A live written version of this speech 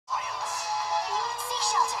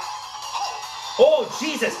Oh,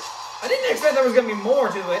 Jesus! I didn't expect there was gonna be more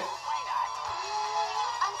to it.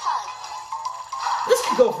 This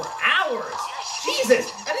could go for hours!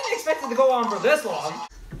 Jesus! I didn't expect it to go on for this long.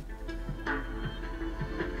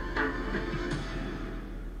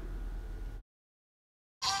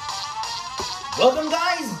 Welcome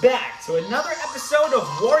guys back to another episode of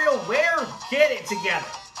Warioware Get It Together.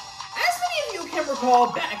 As many of you can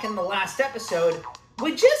recall back in the last episode,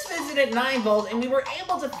 we just visited 9-Volt and we were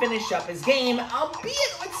able to finish up his game,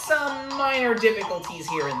 albeit with some minor difficulties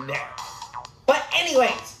here and there. But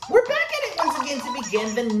anyways, we're back at it once again to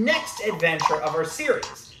begin the next adventure of our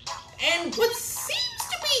series. And what seems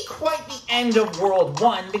to be quite the end of World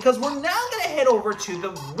 1, because we're now going to head over to the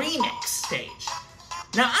REMIX stage.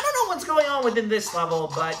 Now, I don't know what's going on within this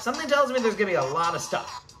level, but something tells me there's going to be a lot of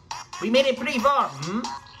stuff. We made it pretty far,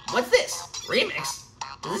 What's this? REMIX?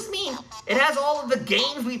 Does this mean it has all of the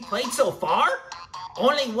games we played so far?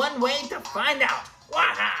 Only one way to find out.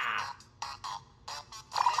 Waha!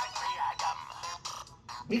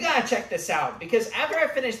 We gotta check this out, because after I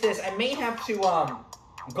finish this, I may have to,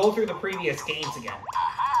 go through the previous games again.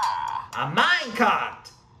 A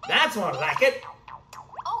minecart! That's more like it.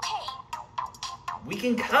 Okay. We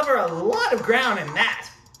can cover a lot of ground in that.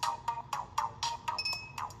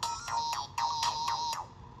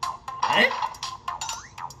 Huh?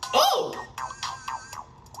 Oh!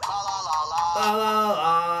 La la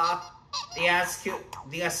la.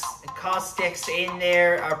 The acoustics in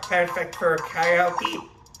there are perfect for karaoke.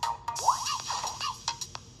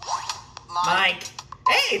 Mike.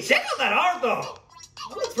 Hey, check out that art though.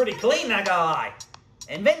 It looks pretty clean, not gonna lie.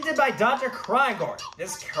 Invented by Dr. Krygor,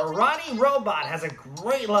 this karate robot has a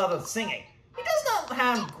great love of singing. He does not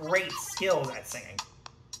have great skills at singing.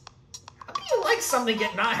 How can you like something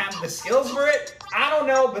yet not have the skills for it? I don't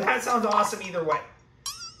know, but that sounds awesome either way.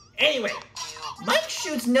 Anyway, Mike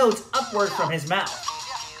shoots notes upward from his mouth.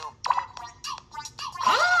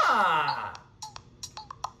 Ah!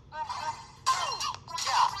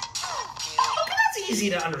 Okay, that's easy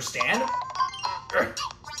to understand.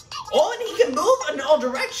 Oh, and he can move in all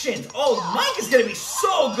directions. Oh, Mike is going to be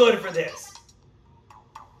so good for this.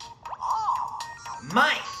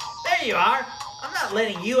 Mike, there you are. I'm not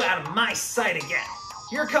letting you out of my sight again.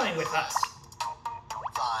 You're coming with us.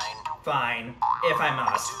 Fine, if I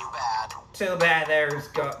must. Too bad. There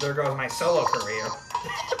goes my solo career.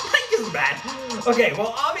 Mike is bad. Okay,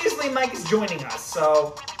 well, obviously Mike is joining us,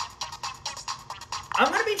 so I'm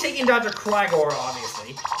going to be taking Dr. Krygor,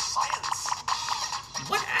 obviously.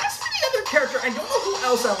 But as for the other character, I don't know who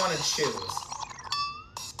else I want to choose.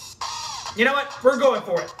 You know what? We're going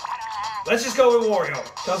for it. Let's just go with Wario,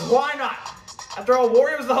 because why not? After all,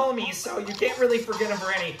 Wario's the homie, so you can't really forget him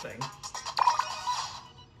for anything.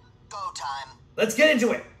 Go time. Let's get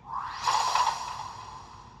into it.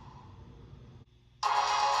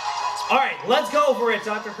 Alright, let's go for it,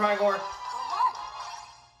 Dr. Krygor.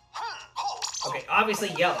 Okay,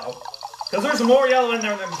 obviously yellow. Because there's more yellow in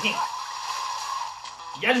there than pink.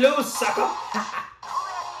 Yellow, sucker!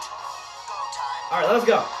 Alright, let's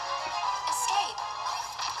go. Escape.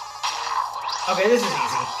 Okay, this is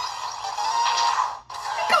easy.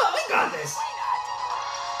 Come on, we got this.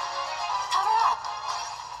 Cover up.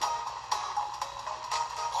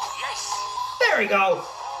 There we go.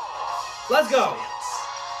 Let's go.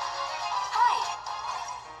 Hide.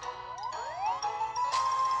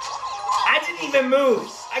 I didn't even move.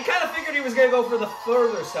 I kind of figured he was going to go for the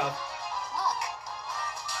further stuff.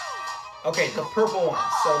 Look. Okay, the purple one.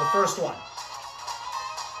 So the first one.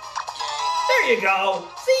 There you go.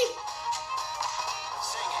 See?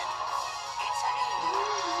 Sing it.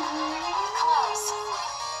 Close.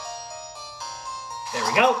 There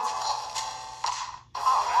we go.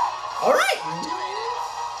 All right.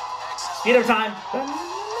 Speed up time. Get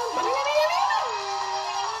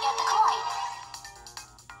the coin.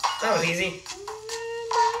 That was easy. On.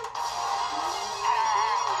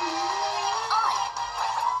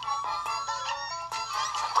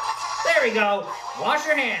 There we go. Wash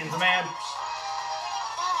your hands, man.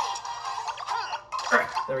 Guide.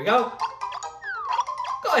 There we go.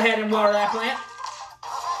 Go ahead and water that plant.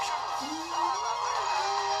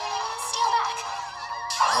 Steal back.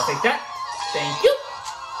 I'll take that. Thank you.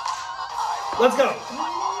 Let's go.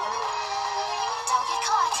 Don't get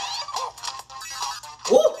caught.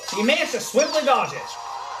 Ooh, he managed to swiftly dodge it.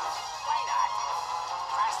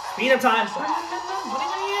 Speed up time. Turn on.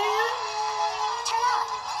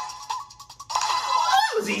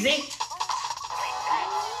 That was easy.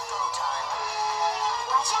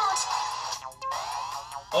 Watch out.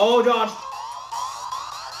 Oh, dodge.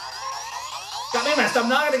 Got me messed up. I'm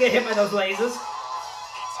not going to get hit by those lasers.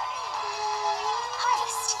 Harvest.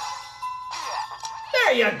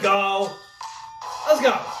 There you go. Let's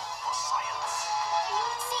go.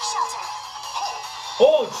 Sea shelter.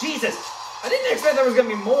 Oh, Jesus. I didn't expect there was going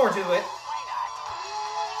to be more to it.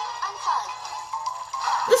 Unplug.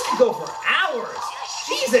 This could go for hours.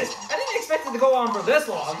 Jesus. I didn't expect it to go on for this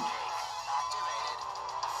long.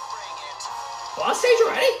 Boss stage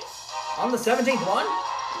already? On the 17th one?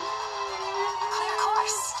 Clear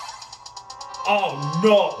course. Oh,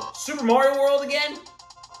 no. Super Mario World again?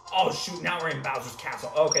 Oh, shoot. Now we're in Bowser's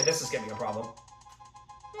Castle. Okay, this is going to be a problem.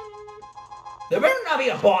 There better not be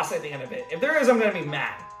a boss at the end of it. If there is, I'm going to be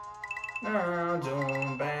mad.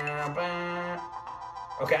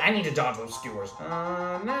 Okay, I need to dodge those skewers.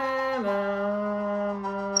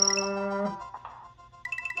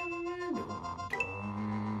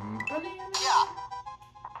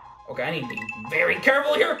 Okay, I need to be very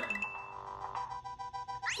careful here.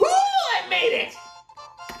 Woo! I made it!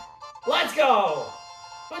 Let's go!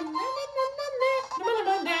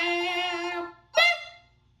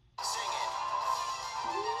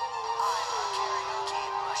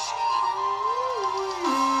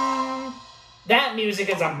 That music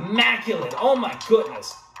is immaculate. Oh my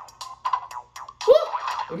goodness. Woo!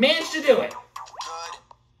 We managed to do it.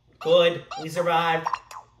 Good. We survived.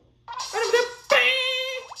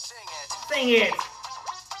 Sing it.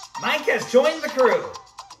 Mike has joined the crew.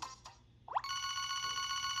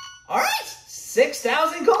 Alright.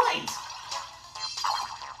 6,000 coins.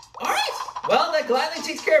 Alright. Well, that gladly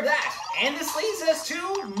takes care of that. And this leads us to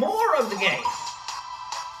more of the game.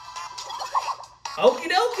 Okie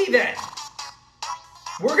dokie then.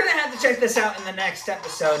 We're going to have to check this out in the next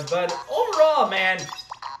episode, but overall, man,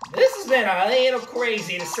 this has been a little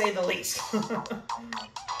crazy to say the least.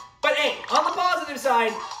 But hey, on the positive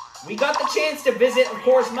side, we got the chance to visit, of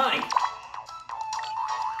course, Mike.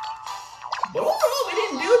 But overall, we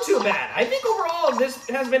didn't do too bad. I think overall, this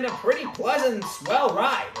has been a pretty pleasant, swell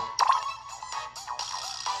ride.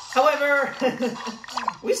 However,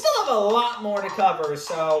 we still have a lot more to cover,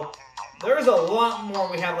 so there's a lot more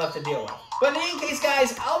we have left to deal with. But in any case,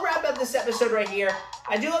 guys, I'll wrap up this episode right here.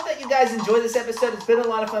 I do hope that you guys enjoyed this episode. It's been a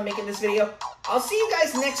lot of fun making this video. I'll see you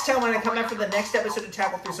guys next time when I come back for the next episode to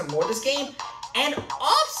tackle through some more of this game. And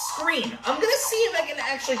off screen, I'm going to see if I can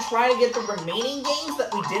actually try to get the remaining games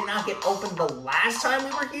that we did not get open the last time we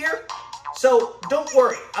were here. So don't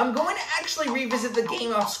worry, I'm going to actually revisit the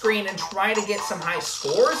game off screen and try to get some high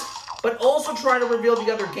scores, but also try to reveal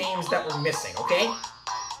the other games that we're missing, okay?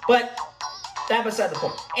 But that beside the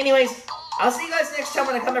point. Anyways, I'll see you guys next time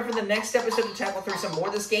when I come back for the next episode to tackle through some more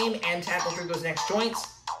of this game and tackle through those next joints.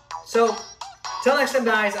 So, till next time,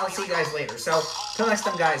 guys, I'll see you guys later. So, till next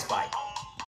time, guys, bye.